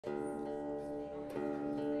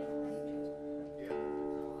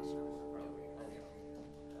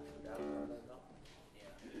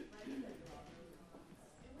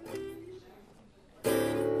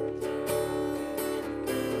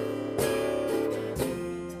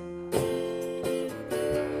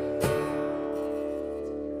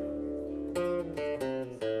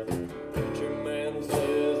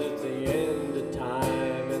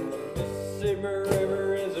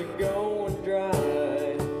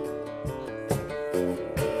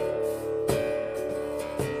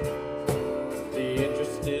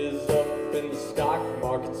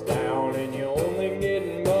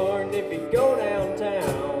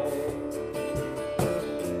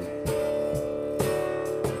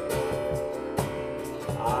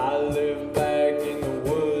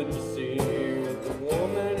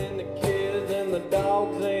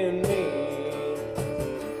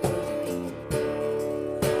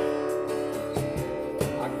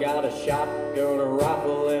got a shotgun, a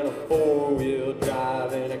rifle, and a four-wheel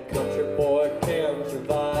drive, and a country boy can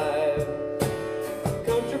survive.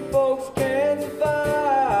 Country folks can survive.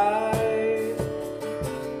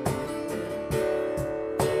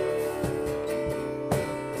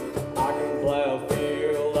 I can plow a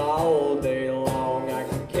field all day long. I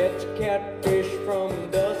can catch catfish from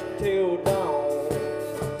dusk till dawn.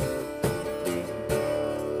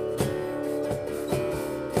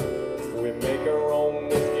 We make our own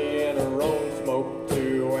whiskey and our own smoke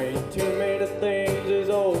too. Ain't too many things these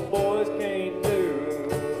old boys can't do.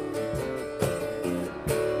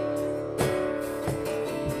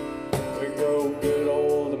 We grow good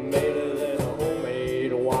old tomatoes and a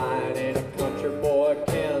homemade wine, and a country boy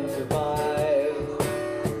can survive.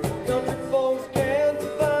 Country folks can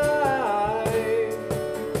survive.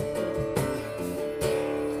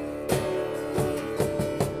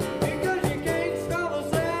 Because you can't stop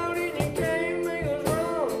us out and you can't make us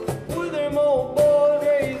run. With them old boys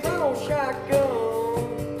raised on shotgun.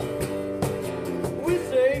 We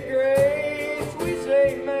say grace, we say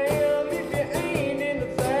ma'am, if you ain't in the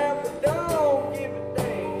South, don't give a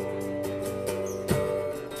damn.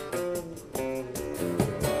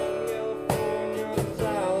 California,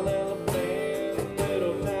 South Alabama,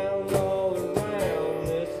 little towns all around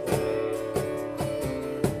this land.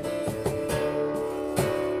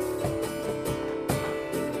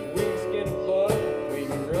 We can skin a buck, we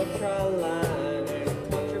can rub tri-line, and a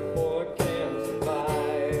country boy can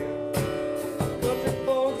survive. Country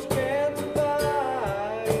folks can survive.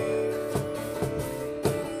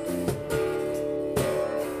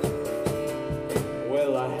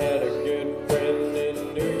 Well, I had a good friend in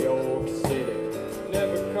New York City,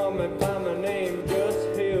 never called me by my name, just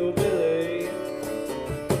hillbilly.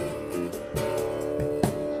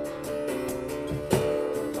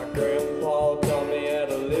 My grandpa taught me how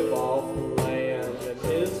to live off the land, and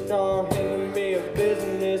his taught him to be a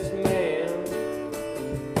businessman.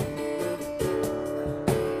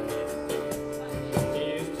 He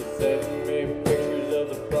used to send me pictures of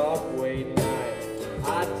the Broadway night.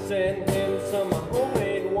 I'd send him some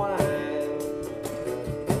homemade wine.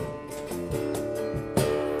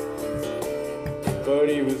 But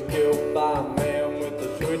he was killed by a man with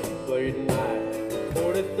a switchblade knife.